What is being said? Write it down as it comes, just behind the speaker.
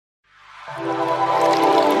So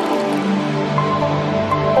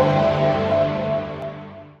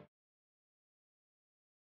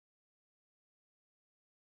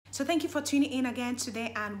thank you for tuning in again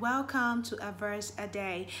today, and welcome to A Verse a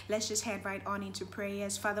Day. Let's just head right on into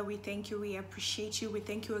prayers. Father, we thank you. We appreciate you. We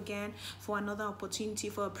thank you again for another opportunity,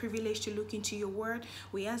 for a privilege to look into your word.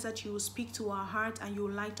 We ask that you will speak to our heart and you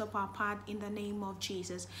will light up our path in the name of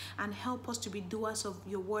Jesus, and help us to be doers of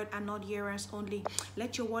your word and not hearers only.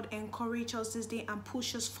 Let your word encourage us this day and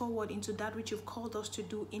push us forward into that which you've called us to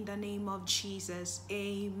do in the name of Jesus.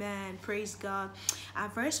 Amen. Praise God. Our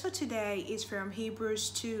verse for today is from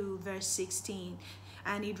Hebrews 2 verse 16,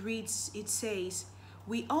 and it says,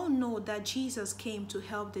 we all know that Jesus came to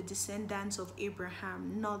help the descendants of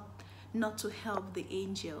Abraham, not to help the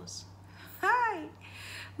angels. Hi,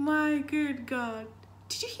 my good God,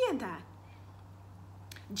 did you hear that?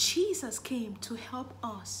 Jesus came to help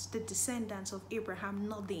us, the descendants of Abraham,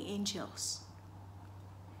 not the angels.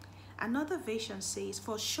 Another version says,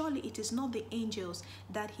 for surely it is not the angels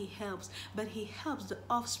that he helps, but he helps the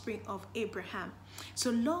offspring of Abraham. So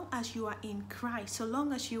long as you are in Christ, so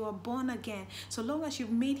long as you are born again, so long as you've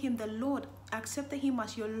made him the Lord, accepted him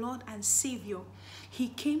as your Lord and Savior, he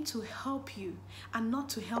came to help you and not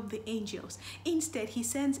to help the angels. Instead, he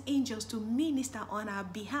sends angels to minister on our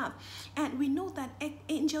behalf. And we know that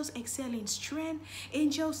angels excel in strength.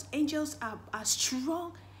 Angels are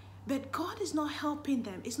strong. But God is not helping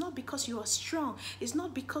them. It's not because you are strong. It's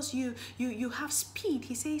not because you have speed.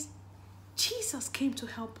 He says, Jesus came to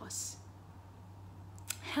help us.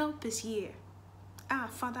 Help is here.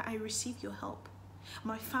 Father, I receive your help.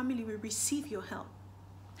 My family will receive your help.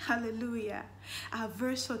 Hallelujah. Our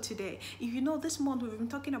verse for today. If you know, this month we've been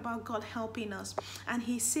talking about God helping us. And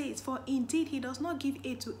he says, for indeed he does not give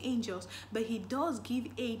aid to angels, but he does give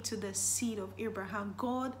aid to the seed of Abraham.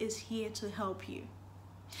 God is here to help you.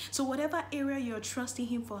 So whatever area you're trusting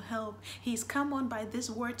him for help, he's come on by this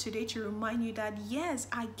word today to remind you that yes,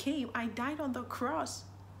 I died on the cross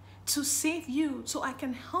to save you, so I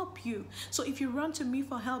can help you. So if you run to me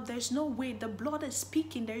for help, there's no way. The blood is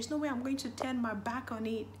speaking. There's no way I'm going to turn my back on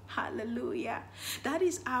it. Hallelujah. That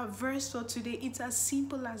is our verse for today. It's as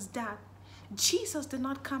simple as that. Jesus did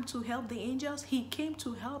not come to help the angels. He came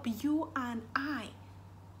to help you and I.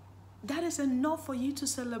 That is enough for you to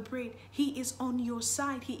celebrate. He is on your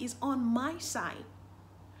side. He is on my side.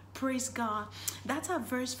 Praise God. That's our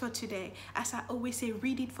verse for today. As I always say,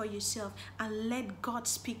 read it for yourself and let God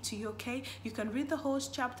speak to you, okay? You can read the whole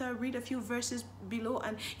chapter, read a few verses below,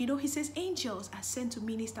 and you know, he says, angels are sent to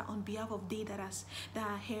minister on behalf of they that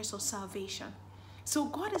are heirs of salvation. So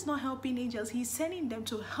God is not helping angels. He's sending them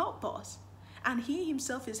to help us. And he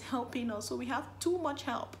himself is helping us. So we have too much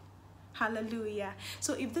help. Hallelujah.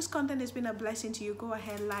 So if this content has been a blessing to you, go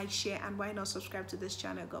ahead, like, share, and why not subscribe to this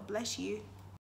channel. God bless you.